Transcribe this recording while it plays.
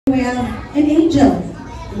We have an angel.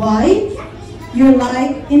 Why? You're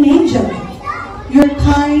like an angel. You're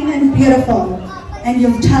kind and beautiful, and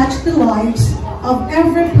you've touched the lives of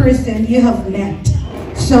every person you have met.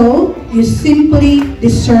 So, you simply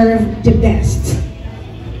deserve the best.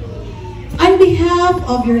 On behalf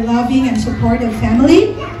of your loving and supportive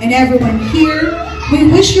family and everyone here,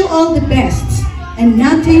 we wish you all the best and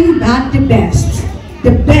nothing but the best.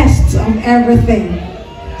 The best of everything.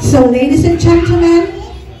 So, ladies and gentlemen,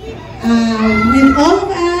 with all of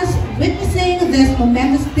us witnessing this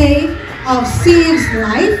momentous day of Steve's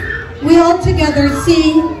life, we all together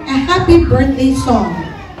sing a happy birthday song.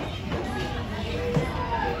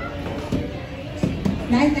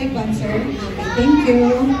 Nice concert. Thank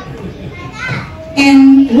you.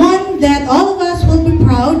 And one that all of us will be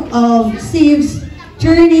proud of, Steve's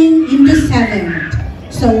turning into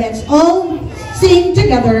 7th. So let's all sing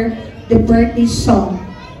together the birthday song.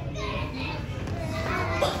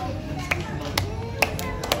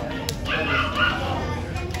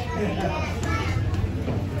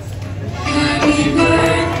 Happy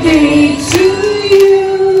birthday to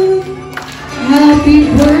you. Happy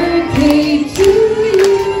birthday to you.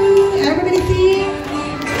 Everybody sing.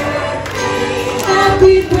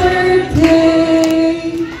 Happy birthday.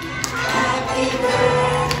 Happy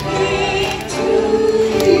birthday to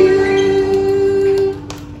you.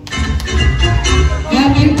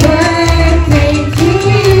 Happy birthday to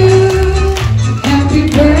you. Happy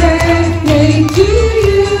birthday to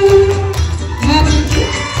you. Happy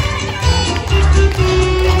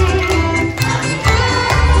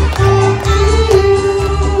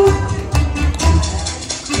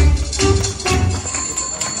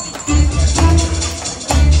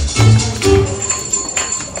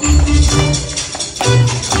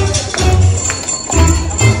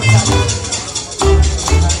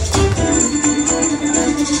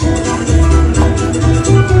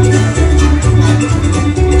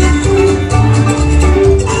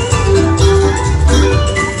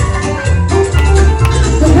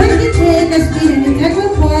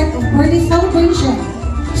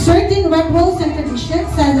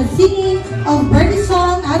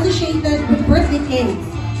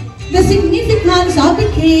The significance of the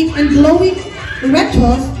cake and glowing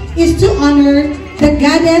rituals is to honor the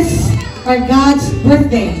goddess or God's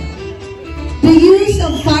birthday. The use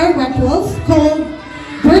of fire rituals called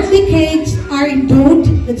birthday cakes are endowed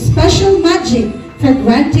with special magic for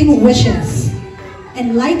granting wishes.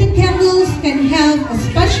 And lighted candles can have a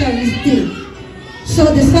special mystique. So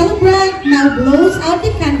the celebrant now blows out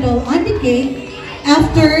the candle on the cake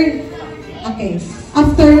after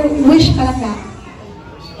wish palaka.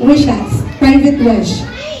 Wishes, private wish.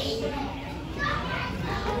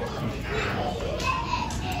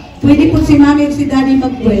 Pwede po si mami at si daddy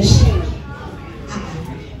mag-wish.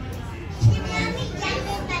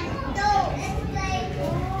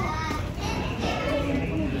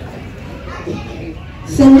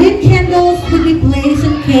 So lit candles would be placed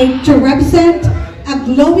on cake to represent a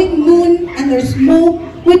glowing moon, and their smoke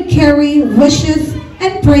would carry wishes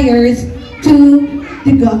and prayers to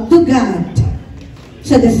God.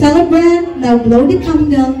 So the celebrant now blow the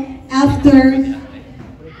candle after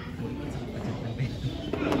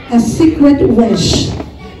a secret wish.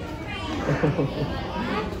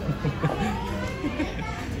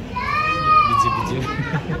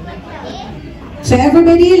 So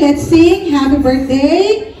everybody, let's sing happy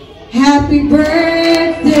birthday. Happy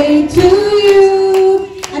birthday to you.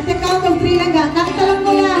 At the count of 3 lang